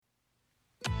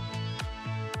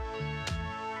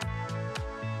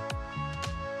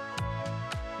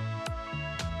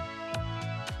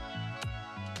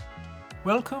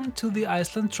Welcome to the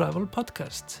Iceland Travel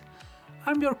Podcast.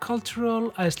 I'm your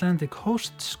cultural Icelandic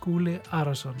host, Skúli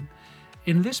Arason.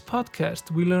 In this podcast,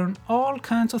 we learn all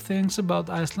kinds of things about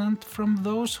Iceland from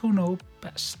those who know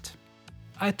best.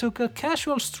 I took a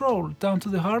casual stroll down to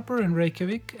the Harpa in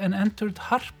Reykjavík and entered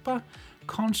Harpa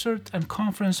Concert and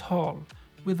Conference Hall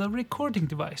with a recording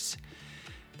device.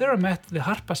 There I met the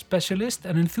Harpa specialist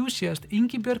and enthusiast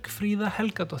Ingibjörg Fríða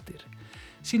Helgadóttir.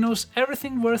 She knows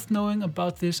everything worth knowing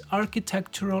about this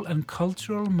architectural and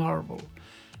cultural marvel.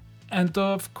 And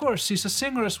of course, she's a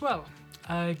singer as well.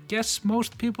 I guess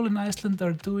most people in Iceland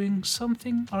are doing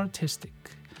something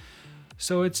artistic.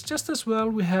 So it's just as well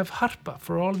we have Harpa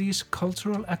for all these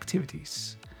cultural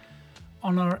activities.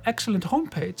 On our excellent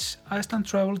homepage,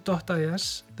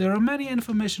 icelandtravel.is, there are many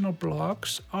informational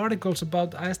blogs, articles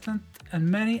about Iceland and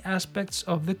many aspects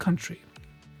of the country.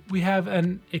 We have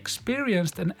an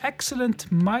experienced and excellent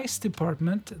MICE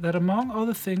department that, among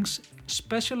other things,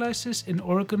 specializes in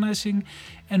organizing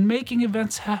and making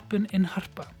events happen in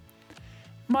Harpa.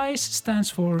 MICE stands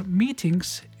for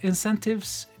Meetings,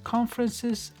 Incentives,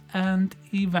 Conferences and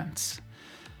Events.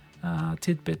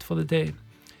 Tidbit for the day.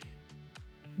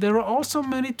 There are also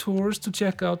many tours to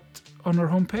check out on our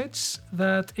homepage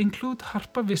that include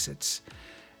Harpa visits.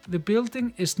 The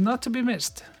building is not to be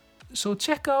missed. So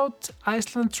check out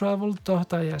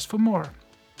icelandtravel.is for more.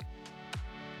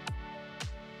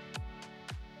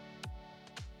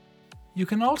 You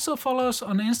can also follow us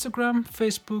on Instagram,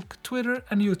 Facebook, Twitter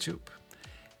and YouTube.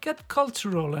 Get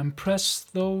cultural and press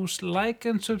those like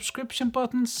and subscription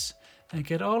buttons and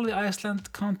get all the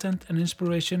Iceland content and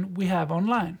inspiration we have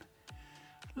online.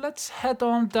 Let's head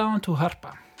on down to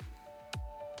Harpa.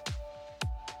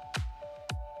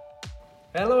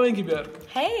 Hello Ingibjörg.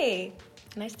 Hey!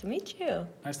 Nice to meet you.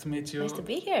 Nice to meet you. Nice to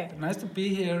be here. Nice to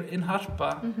be here in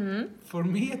Harpa. Mm-hmm. For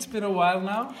me, it's been a while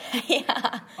now.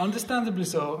 Yeah. Understandably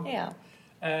so. Yeah.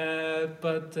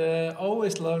 But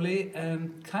always lovely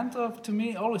and kind of, to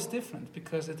me, always different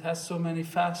because it has so many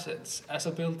facets as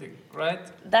a building, right?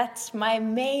 That's my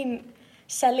main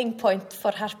selling point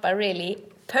for Harpa, really.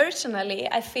 Personally,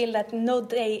 I feel that no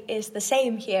day is the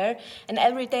same here, and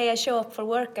every day I show up for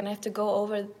work and I have to go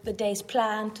over the day's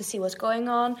plan to see what's going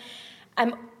on.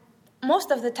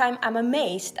 Most of the time I'm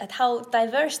amazed at how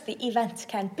diverse the events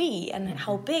can be and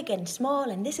how big and small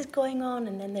and this is going on,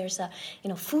 and then there's a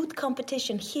food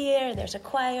competition here, there's a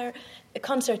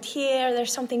concert here,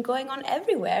 there's something going on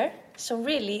everywhere. So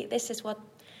really this is what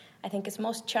I think is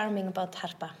most charming about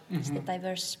Harpa, is the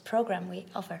diverse program we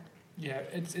offer. Yeah,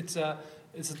 it's a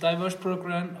diverse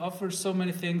program, offers so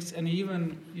many things, and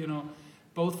even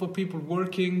both for people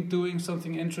working, doing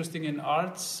something interesting in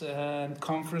arts and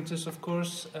conferences, of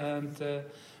course, and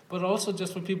but also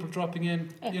just for people dropping in,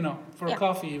 for a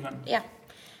coffee even. Yeah,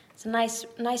 it's a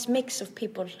nice mix of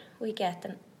people we get,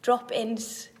 and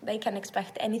drop-ins. They can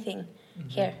expect anything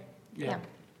here. Yeah.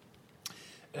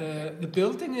 The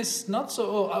building is not so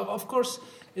old. Of course,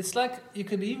 it's like you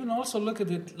can even also look at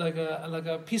it like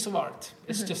a piece of art.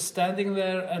 It's just standing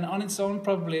there, and on its own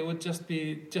probably would just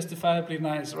be justifiably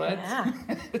nice, right?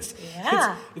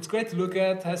 Yeah. It's great to look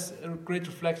at. Has great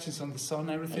reflections on the sun,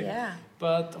 everything. Yeah.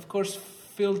 But of course,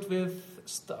 filled with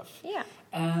stuff. Yeah.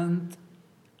 And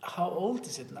how old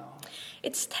is it now?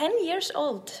 It's 10 years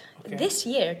old. Okay. This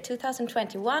year,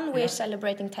 2021, we're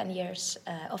celebrating 10 years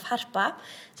of Harpa.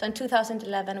 So in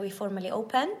 2011, we formally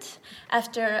opened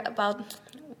after about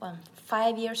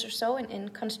 5 years or so in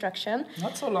construction.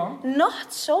 Not so long.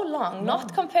 Not so long,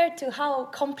 not compared to how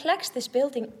complex this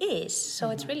building is. So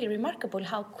it's really remarkable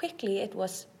how quickly it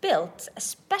was built,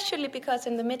 especially because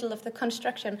in the middle of the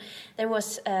construction there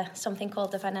was something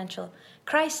called the financial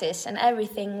crisis, and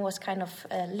everything was kind of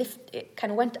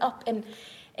went up in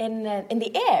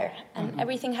the air, and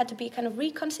everything had to be kind of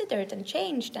reconsidered and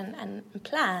changed and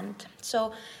planned.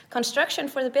 So construction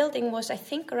for the building was, I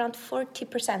think, around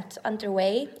 40%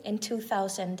 underway in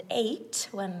 2008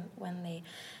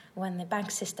 when the bank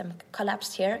system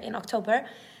collapsed here in October.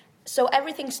 So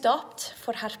everything stopped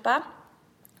for Harpa.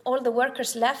 All the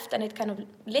workers left, and it kind of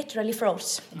literally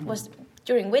froze. It was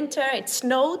during winter, it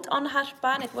snowed on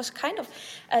Harpa, and it was kind of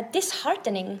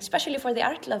disheartening, especially for the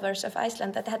art lovers of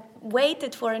Iceland that had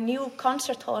waited for a new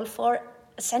concert hall for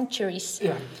centuries.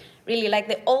 Yeah. Really, like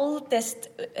the oldest,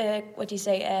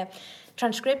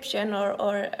 transcription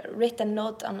or written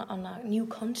note on a new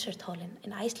concert hall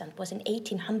in Iceland was in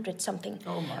 1800 something.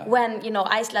 Oh my. When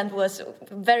Iceland was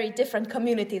a very different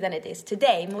community than it is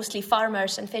today, mostly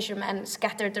farmers and fishermen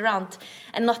scattered around,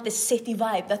 and not the city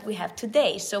vibe that we have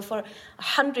today. So for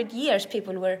 100 years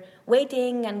people were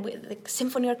waiting, and the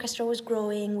symphony orchestra was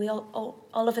growing. We all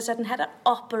of a sudden had an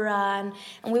opera,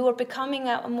 and we were becoming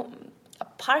a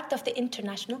part of the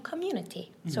international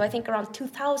community. So I think around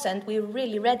 2000 we were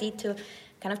really ready to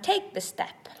kind of take the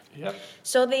step. Yep.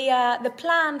 So the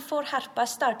plan for Harpa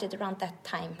started around that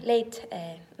time, late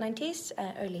 90s,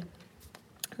 early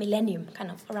millennium,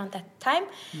 kind of around that time.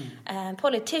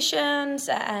 Politicians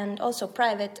and also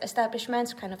private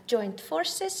establishments kind of joined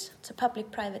forces. It's a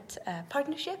public-private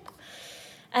partnership.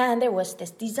 And there was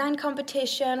this design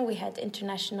competition. We had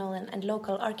international and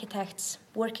local architects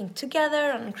working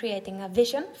together on creating a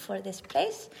vision for this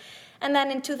place. And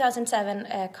then in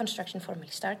 2007, construction formally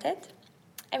started.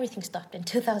 Everything stopped in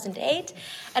 2008.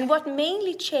 And what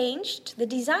mainly changed, the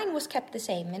design was kept the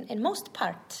same in most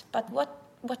part, but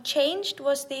what changed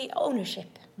was the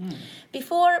ownership.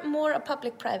 Before, more a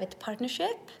public-private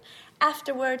partnership.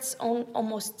 Afterwards,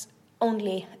 almost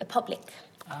only a public.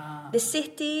 The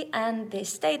city and the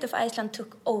state of Iceland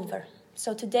took over.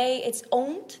 So today it's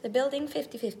owned, the building,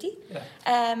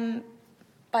 50-50,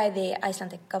 by the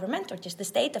Icelandic government, or just the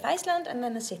state of Iceland, and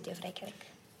then the city of Reykjavík.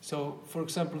 So, for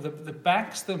example, the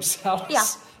banks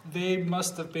themselves, they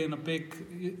must have been a big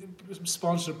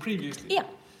sponsor previously. Yeah,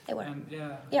 they were. And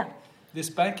yeah. This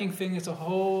banking thing is a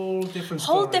whole different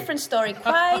story. Whole different story,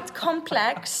 quite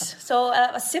complex. So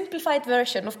a simplified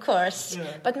version, of course.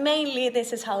 Yeah. But mainly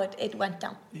this is how it went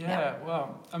down. Yeah,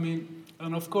 wow. I mean,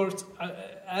 and of course,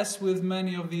 as with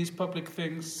many of these public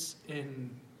things in,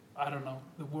 I don't know,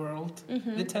 the world,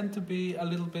 they tend to be a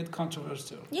little bit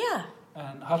controversial. Yeah.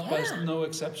 And Harpa is no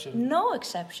exception. No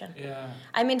exception. Yeah.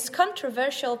 I mean, it's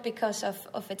controversial because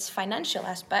of its financial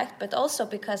aspect, but also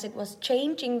because it was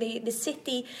changing the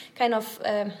city kind of,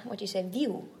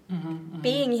 view.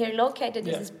 Being here located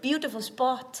in this beautiful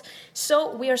spot.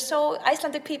 So we are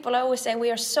Icelandic people always say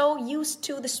we are so used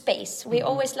to the space. We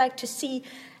always like to see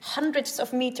hundreds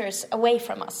of meters away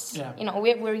from us. Yeah. You know,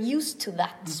 we're used to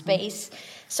that space.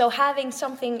 So having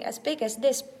something as big as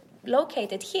this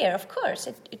located here, of course,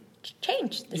 it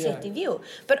changed the city view,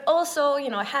 but also, you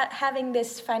know, having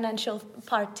this financial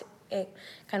part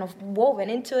kind of woven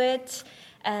into it,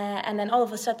 and then all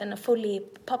of a sudden a fully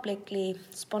publicly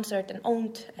sponsored and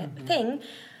owned thing.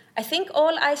 I think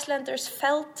all Icelanders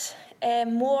felt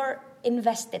more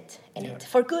invested in it,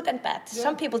 for good and bad. Yeah.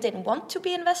 Some people didn't want to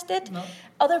be invested. No.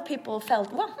 Other people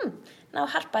felt, well, now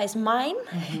Harpa is mine.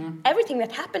 Everything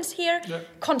that happens here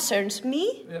concerns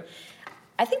me. Yeah.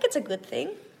 I think it's a good thing.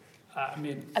 I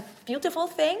mean, a beautiful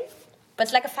thing, but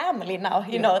it's like a family now.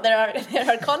 You know, there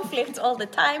are conflicts all the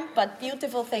time, but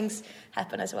beautiful things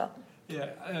happen as well. Yeah,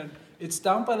 and it's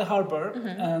down by the harbor,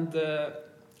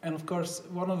 and of course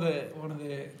one of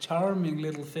the charming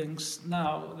little things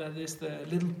now that is the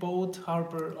little boat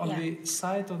harbor on the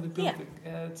side of the building.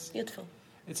 Yeah, it's beautiful.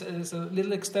 It's a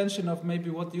little extension of maybe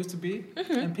what used to be,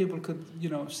 and people could, you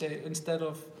know, say instead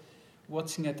of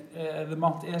watching at the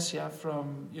Mount Esja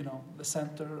from, you know, the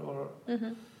center or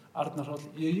Arnarhóll,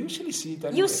 you usually see it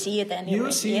anyway. You see it anyway.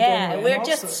 You see it anyway. We're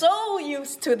just so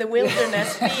used to the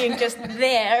wilderness being just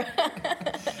there.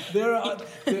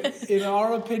 In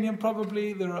our opinion,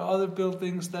 probably there are other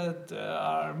buildings that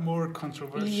are more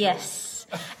controversial. Yes.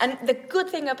 And the good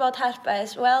thing about Harpa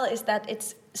as well is that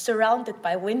it's surrounded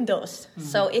by windows.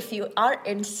 So if you are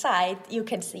inside, you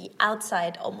can see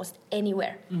outside almost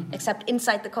anywhere, except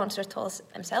inside the concert halls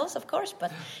themselves, of course.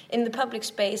 But in the public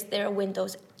space, there are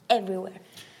windows everywhere.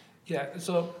 Yeah,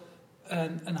 so,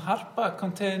 and Harpa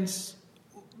contains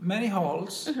many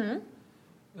halls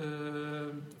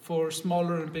for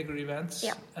smaller and bigger events.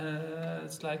 Yeah.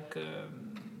 It's like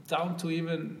down to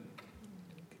even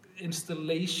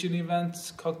installation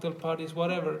events, cocktail parties,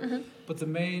 whatever. But the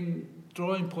main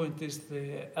drawing point is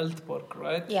the Eldborg,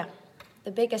 right? Yeah,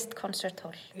 the biggest concert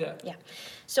hall. Yeah.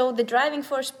 So the driving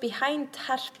force behind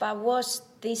Harpa was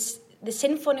the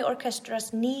symphony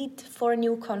orchestra's need for a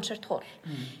new concert hall.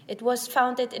 It was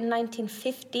founded in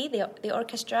 1950, the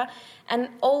orchestra, and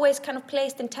always kind of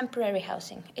placed in temporary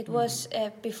housing. It was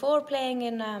before playing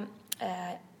in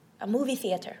a movie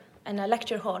theater and a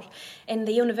lecture hall in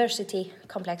the university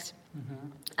complex.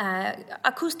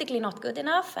 Acoustically not good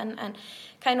enough, and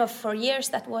kind of for years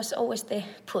that was always the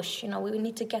push. You know, we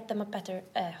need to get them a better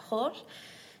hall.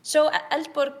 So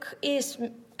Eldborg is,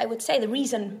 I would say, the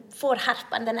reason for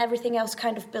Harpa, and then everything else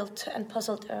kind of built and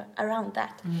puzzled around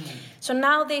that. So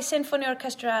now the symphony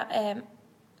orchestra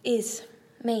is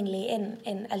mainly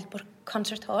in Eldborg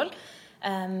Concert Hall.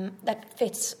 That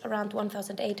fits around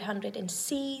 1,800 in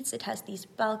seats. It has these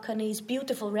balconies,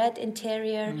 beautiful red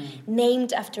interior,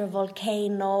 named after a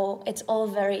volcano. It's all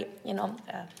very, you know,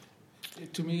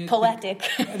 to me, poetic.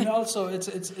 And also,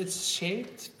 it's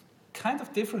shaped kind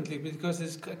of differently because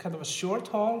it's kind of a short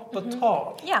hall, but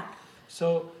tall. Yeah.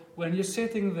 So when you're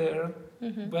sitting there,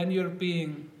 when you're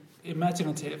being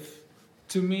imaginative.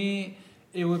 To me,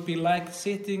 it would be like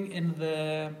sitting in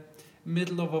the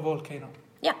middle of a volcano.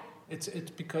 Yeah. It's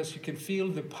because you can feel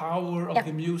the power of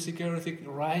the music, everything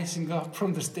rising up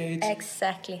from the stage.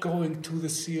 Exactly. Going to the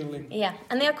ceiling. Yeah,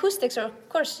 and the acoustics are, of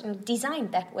course,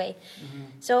 designed that way. Mm-hmm.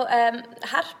 So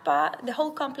Harpa, the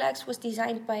whole complex was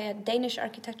designed by a Danish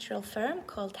architectural firm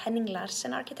called Henning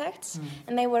Larsen Architects. Mm.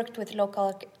 And they worked with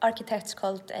local architects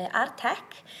called Artec.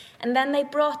 And then they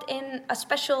brought in a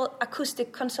special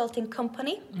acoustic consulting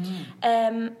company.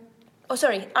 Mm.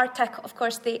 Artec, of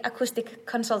course, the acoustic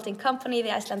consulting company,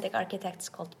 the Icelandic architects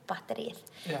called Batterið.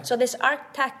 Yeah. So this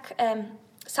Artec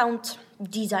sound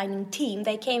designing team,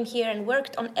 they came here and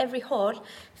worked on every hall,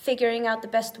 figuring out the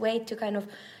best way to kind of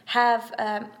have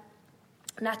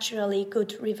naturally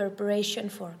good reverberation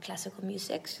for classical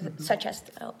music, such as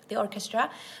the orchestra,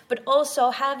 but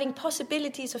also having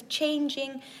possibilities of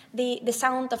changing the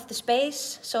sound of the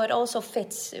space, so it also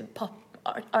fits pop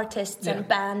artists and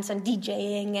bands and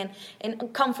DJing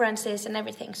and conferences and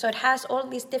everything. So it has all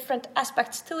these different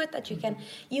aspects to it that you can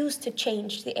use to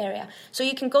change the area. So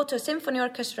you can go to a symphony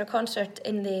orchestra concert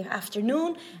in the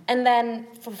afternoon, and then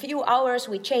for a few hours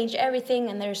we change everything,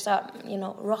 and there's a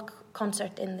rock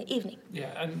concert in the evening.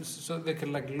 Yeah, and so they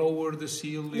can like lower the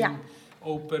ceiling,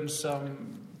 open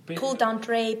some pull down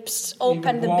drapes,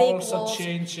 open the big walls,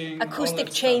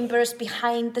 acoustic chambers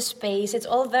behind the space. It's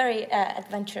all very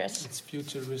adventurous. It's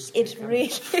futuristic. It's really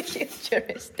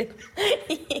futuristic.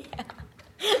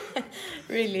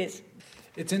 Really is.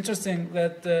 It's interesting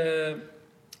that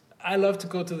I love to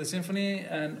go to the symphony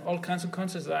and all kinds of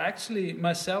concerts. Actually,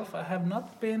 myself, I have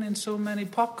not been in so many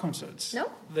pop concerts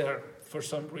there for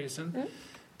some reason. Mm.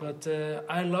 But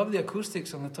I love the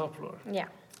acoustics on the top floor. Yeah.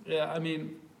 Yeah, I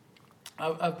mean,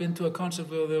 I've been to a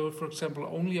concert where there were, for example,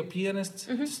 only a pianist,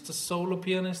 just a solo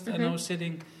pianist, and I was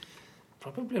sitting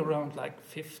probably around like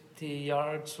 50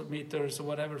 yards or meters or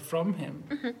whatever from him.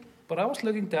 Mm-hmm. But I was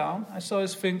looking down, I saw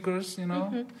his fingers,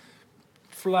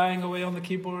 flying away on the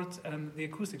keyboard, and the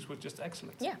acoustics were just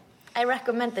excellent. Yeah. I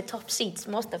recommend the top seats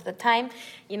most of the time,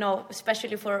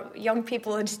 especially for young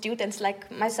people and students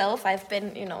like myself. I've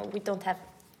been, we don't have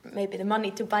maybe the money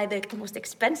to buy the most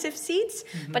expensive seats,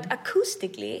 but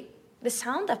acoustically, the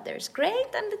sound up there is great,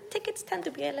 and the tickets tend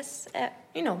to be less,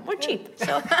 more cheap.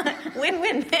 So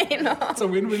win-win, It's a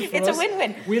win-win for us. It's a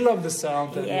win-win. We love the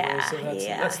sound anyway, so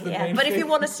that's the main But thing. if you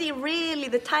want to see really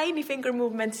the tiny finger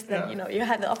movements, then, you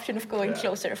have the option of going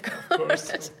closer, of course.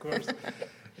 Of course.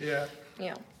 Yeah.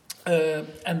 Yeah.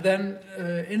 And then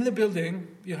in the building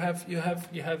you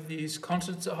have these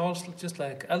concert halls just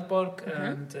like Eldborg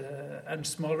and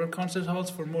smaller concert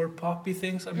halls for more poppy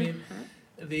things. I mean,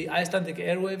 the Icelandic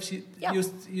Airwaves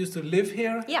used to live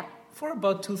here for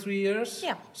about 2-3 years,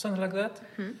 something like that.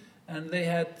 Mm-hmm. And they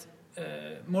had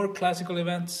more classical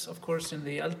events, of course, in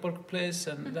the Eldborg place,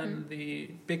 and then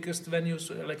the biggest venues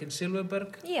like in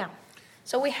Silverberg. Yeah.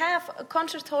 So we have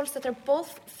concert halls that are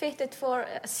both fitted for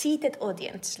a seated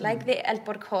audience, like the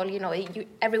Eldborg Hall,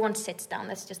 everyone sits down,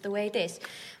 that's just the way it is.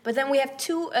 But then we have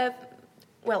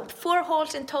 4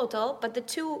 halls in total, but the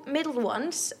 2 middle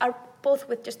ones are both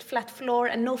with just flat floor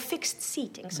and no fixed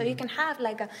seating. So you can have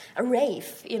like a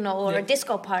rave, or a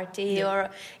disco party, or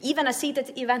even a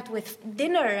seated event with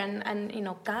dinner and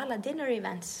gala dinner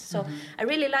events. So I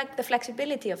really like the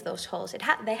flexibility of those halls.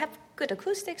 They have good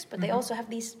acoustics, but they also have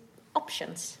these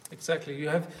options. Exactly. You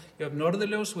have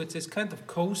Norðurljós, which is kind of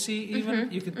cozy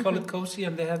even. You could call it cozy,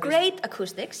 and they have great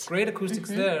acoustics. Great acoustics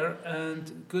there,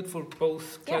 and good for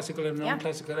both classical and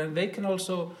non-classical. And they can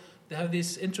also they have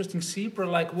these interesting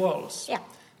zebra-like walls. Yeah.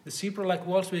 The zebra-like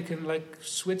walls, we can like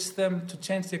switch them to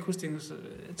change the acoustics.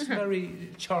 It's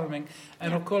very charming.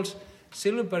 And of course,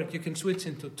 Silverberg, you can switch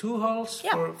into 2 halls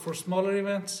for smaller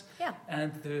events. Yeah.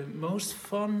 And the most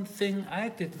fun thing I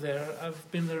did there,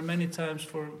 I've been there many times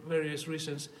for various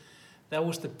reasons, that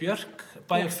was the Björk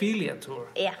Biophilia tour.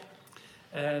 Yeah.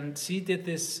 And she did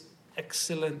this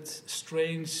excellent,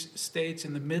 strange stage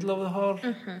in the middle of the hall.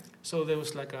 So there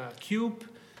was like a cube,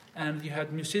 and you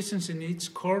had musicians in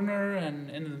each corner and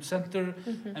in the center,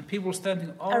 and people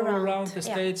standing all around the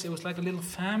stage. It was like a little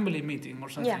family meeting or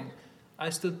something. Yeah. I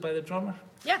stood by the drummer.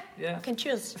 Yeah, you can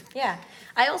choose. Yeah.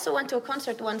 I also went to a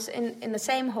concert once in the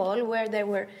same hall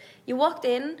where you walked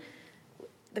in,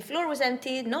 the floor was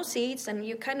empty, no seats, and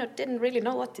you kind of didn't really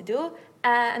know what to do.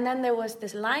 And then there was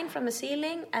this line from the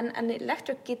ceiling and an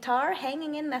electric guitar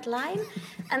hanging in that line.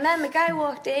 And then the guy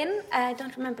walked in. I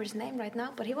don't remember his name right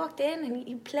now, but he walked in and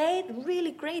he played,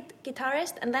 really great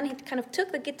guitarist. And then he kind of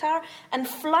took the guitar and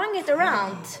flung it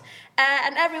around.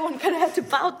 And everyone kind of had to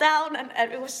bow down.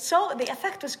 And it was the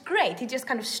effect was great. He just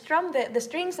kind of strummed the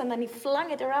strings and then he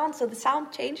flung it around. So the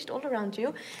sound changed all around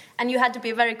you. And you had to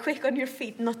be very quick on your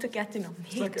feet not to get,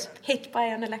 hit by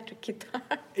an electric guitar.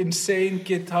 Insane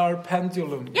guitar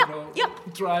pendulum,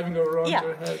 driving around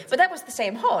your head. But that was the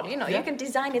same hall, you can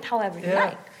design it however you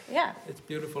like. Yeah. It's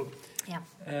beautiful. Yeah.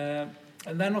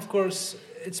 And then, of course,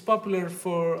 it's popular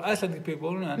for Icelandic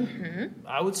people, and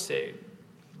I would say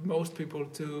most people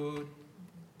to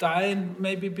dine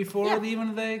maybe before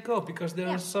even they go, because there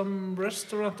are some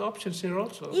restaurant options here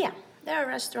also. Yeah. There are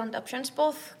restaurant options,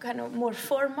 both kind of more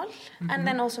formal and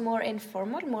then also more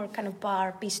informal, more kind of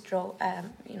bar, bistro,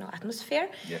 atmosphere.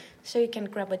 Yeah. So you can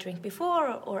grab a drink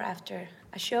before or after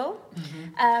a show.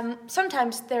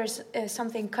 Sometimes there's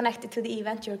something connected to the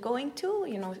event you're going to,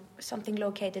 something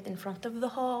located in front of the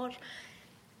hall.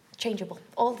 Changeable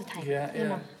all the time.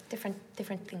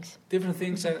 Different things. Different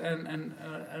things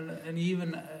and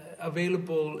even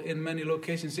available in many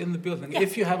locations in the building.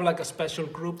 If you have like a special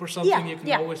group or something, you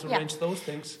can always arrange those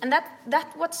things. And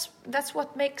that's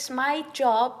what makes my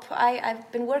job.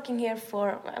 I've been working here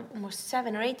for almost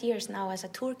 7 or 8 years now as a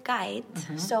tour guide.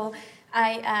 So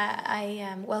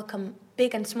I welcome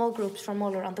big and small groups from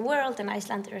all around the world and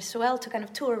Icelanders as well to kind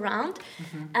of tour around.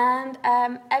 And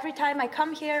every time I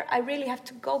come here, I really have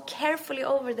to go carefully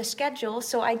over the schedule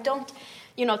so I don't,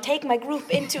 take my group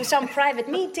into some private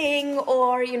meeting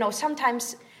or,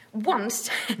 sometimes once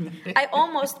I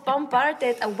almost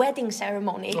bombarded a wedding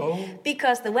ceremony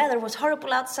because the weather was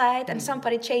horrible outside and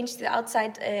somebody changed the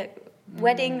outside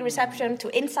wedding reception to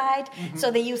inside, so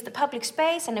they used the public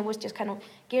space and it was just kind of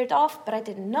geared off, but I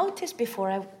didn't notice before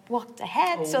I walked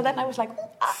ahead, so then I was like,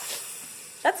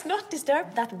 let's not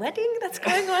disturb that wedding that's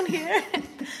going on here.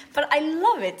 But I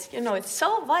love it, it's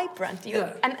so vibrant,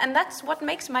 and that's what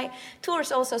makes my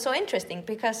tours also so interesting,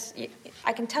 because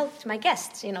I can tell to my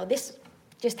guests, this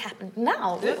just happened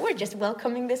now. We're just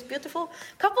welcoming this beautiful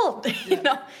couple,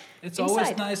 It's inside.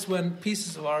 Always nice when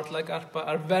pieces of art like Harpa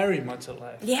are very much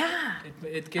alive. Yeah.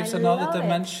 It gives another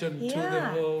dimension to the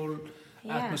whole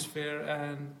atmosphere.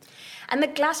 And the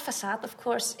glass facade, of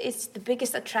course, is the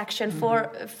biggest attraction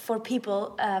for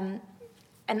people. And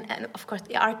of course,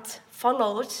 the art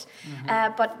follows.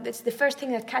 But it's the first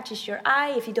thing that catches your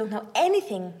eye. If you don't know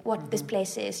anything what this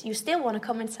place is, you still want to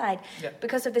come inside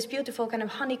because of this beautiful kind of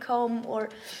honeycomb or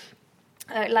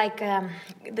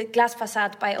the glass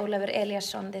facade by Ólafur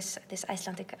Eliasson, this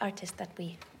Icelandic artist that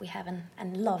we have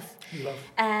and love.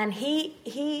 And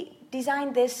he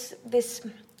designed this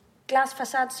glass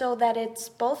facade so that it's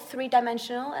both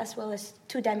three-dimensional as well as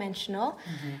two-dimensional,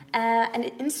 and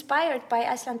inspired by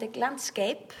Icelandic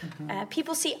landscape.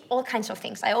 People see all kinds of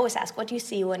things. I always ask, what do you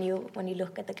see when you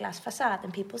look at the glass facade?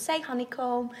 And people say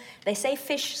honeycomb, they say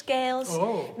fish scales,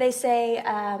 they say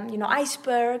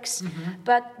icebergs,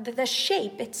 but the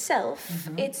shape itself,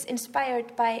 it's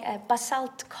inspired by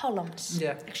basalt columns.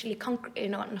 Actually,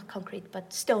 not concrete,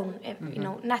 but stone.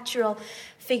 Natural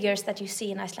figures that you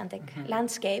see in Icelandic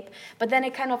landscape. But then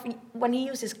it kind of, when he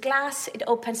uses glass, it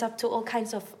opens up to all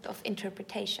kinds of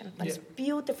interpretation. But it's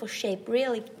beautiful shape,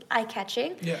 really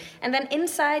eye-catching. And then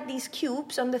inside these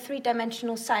cubes on the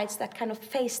three-dimensional sides that kind of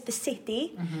face the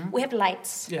city, we have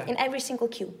lights in every single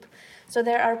cube. So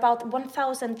there are about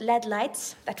 1,000 LED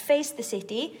lights that face the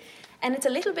city, and it's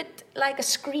a little bit like a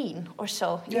screen or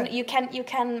so. You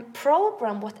can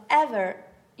program whatever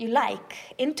you like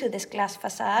into this glass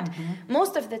facade.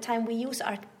 Most of the time we use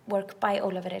artwork by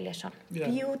Ólafur Eliasson.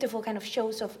 Beautiful kind of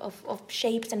shows of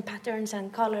shapes and patterns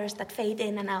and colors that fade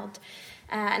in and out.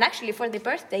 And actually for the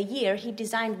birthday year, he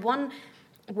designed one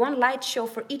light show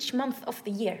for each month of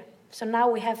the year. So now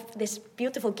we have this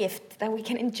beautiful gift that we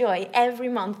can enjoy. Every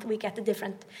month we get a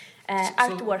different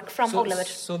artwork from Ólafur.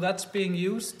 So that's being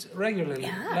used regularly?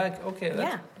 That's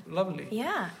lovely.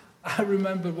 Yeah. I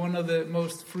remember one of the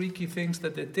most freaky things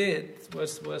that they did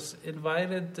was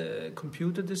invited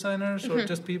computer designers or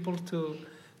just people to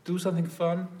do something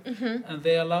fun, and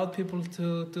they allowed people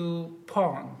to do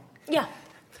Pong. Yeah,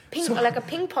 like a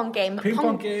ping pong game. Ping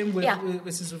pong game with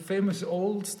this is a famous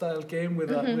old style game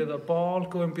with a ball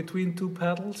going between two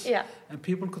paddles. Yeah, and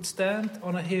people could stand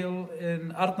on a hill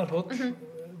in Arnarhóll.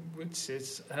 Which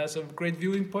has a great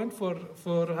viewing point for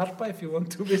Harpa if you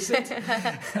want to visit.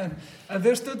 and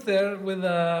they stood there with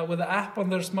an app on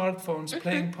their smartphones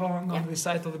playing Pong on the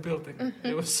side of the building.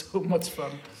 It was so much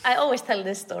fun. I always tell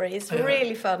this story. It's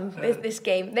really fun, this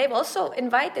game. They've also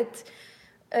invited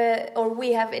or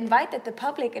we have invited the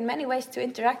public in many ways to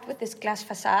interact with this glass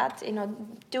facade,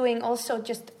 doing also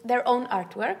just their own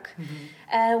artwork.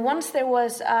 Once there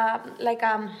was like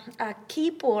a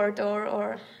keyboard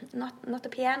or not a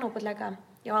piano, but like a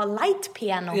light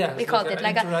piano, we called it.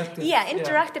 Like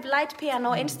interactive light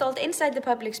piano installed inside the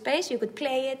public space. You could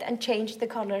play it and change the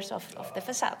colors of the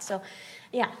facade. So,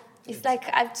 it's like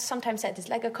I've sometimes said, it's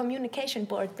like a communication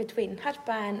board between Harpa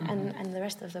and the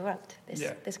rest of the world,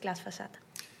 this glass facade.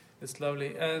 It's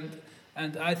lovely.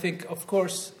 And I think, of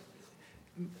course,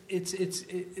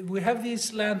 we have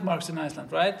these landmarks in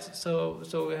Iceland, right? So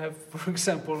we have, for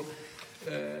example,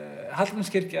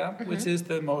 Hallgrímskirkja, which is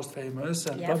the most famous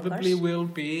and probably will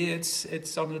be.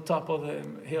 It's on the top of the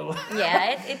hill.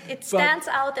 It stands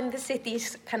out in the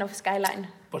city's kind of skyline.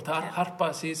 But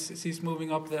Harpa, she's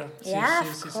moving up there.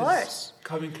 Of course. She's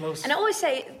coming close. And I always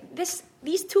say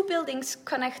these two buildings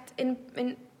connect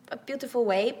in a beautiful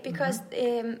way because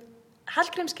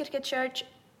Hallgrímskirkja Church,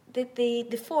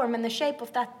 the form and the shape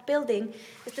of that building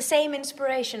is the same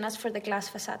inspiration as for the glass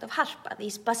facade of Harpa,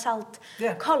 these basalt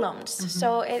columns.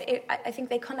 So I think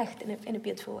they connect in a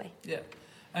beautiful way. Yeah.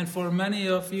 And for many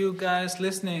of you guys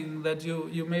listening, that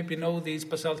you maybe know these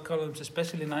basalt columns,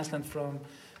 especially in Iceland, from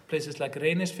places like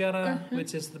Reynisfjara,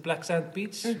 which is the black sand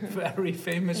beach, very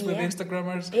famous with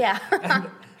Instagrammers. Yeah.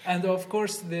 and of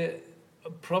course,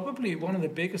 probably one of the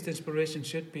biggest inspirations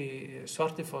should be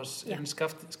Svartifoss in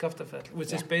Skaftafell,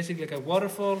 which is basically like a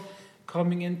waterfall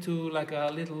coming into like a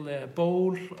little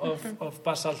bowl of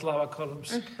basalt lava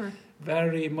columns.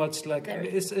 Very much like,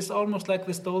 it's almost like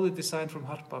the Stóði design from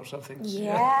Harpa or something.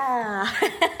 Yeah.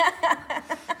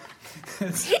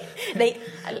 Let's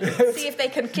see if they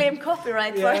can claim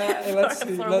copyright for let's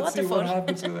see what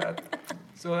happens with that.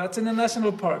 So that's in a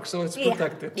national park, so it's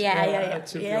protected.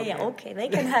 Okay, they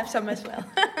can have some as well.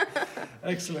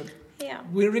 Excellent. Yeah.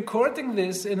 We're recording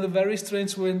this in the very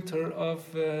strange winter of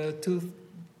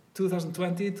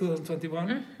 2020,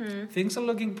 2021. Things are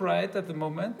looking bright at the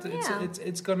moment.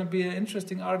 It's going to be an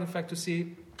interesting artifact to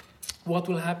see what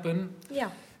will happen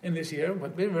in this year,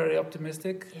 but we're very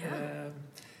optimistic.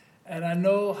 And I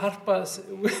know Harpa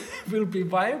will be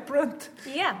vibrant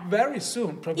very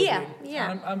soon, probably.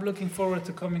 I'm looking forward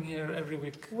to coming here every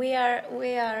week. We are,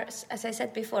 as I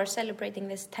said before, celebrating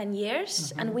this 10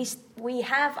 years, and we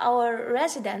have our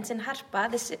residents in Harpa,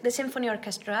 the symphony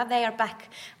orchestra. They are back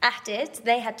at it.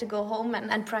 They had to go home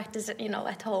and practice,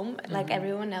 at home like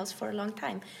everyone else for a long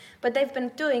time. But they've been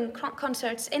doing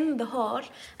concerts in the hall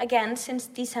again since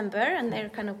December, and they're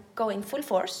kind of going full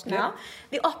force now.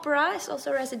 The opera is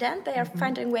also resident. They are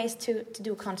finding ways to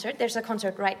do a concert. There's a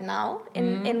concert right now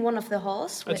in one of the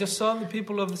halls. I just saw the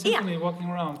people of the symphony walking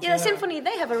around. The symphony,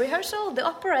 they have a rehearsal. The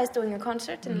opera is doing a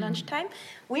concert in lunchtime.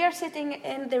 We are sitting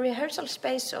in the rehearsal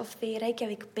space of the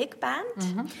Reykjavík Big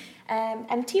Band.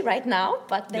 Empty right now,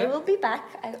 but they will be back,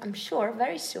 I'm sure,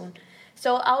 very soon.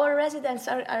 So our residents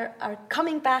are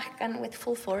coming back and with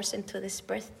full force into this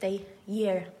birthday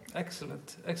year.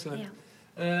 Excellent.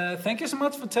 Thank you so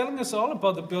much for telling us all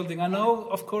about the building. I know,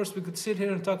 of course, we could sit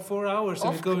here and talk 4 hours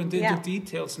and go into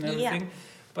details and everything.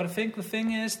 But I think the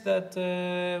thing is that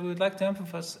we would like to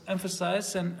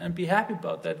emphasize and be happy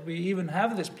about that we even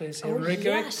have this place here in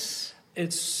Reykjavík. Yes.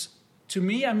 It's, to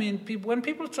me, I mean, when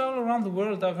people travel around the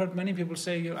world, I've heard many people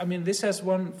say, this has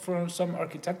won for some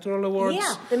architectural awards.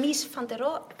 Yeah, the Mies van der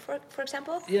Rohe, for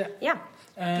example. Yeah.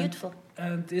 Beautiful.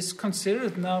 And is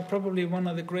considered now probably one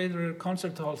of the greater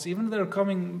concert halls. Even there are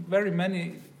coming very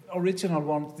many original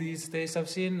ones these days. I've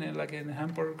seen like in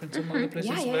Hamburg and some other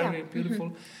places, very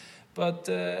beautiful. But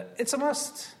it's a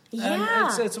must. Yeah.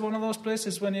 And it's one of those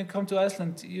places when you come to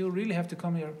Iceland, you really have to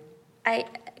come here. I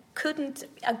couldn't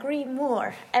agree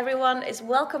more. Everyone is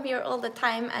welcome here all the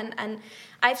time, and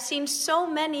I've seen so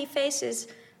many faces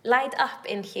light up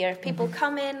in here. People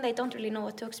come in, they don't really know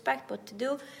what to expect, what to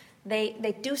do.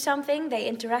 They do something, they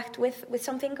interact with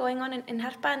something going on in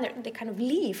Harpa, and they kind of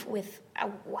leave with a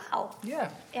wow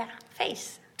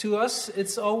face. To us,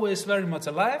 it's always very much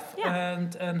alive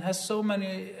and has so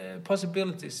many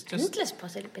possibilities. Endless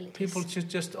possibilities. People should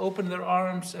just open their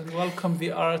arms and welcome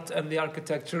the art and the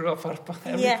architecture of Harpa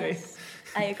every day.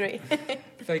 I agree.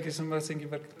 Thank you so much,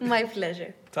 Ingibjörg. My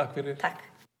pleasure. Takk fyrir. Takk.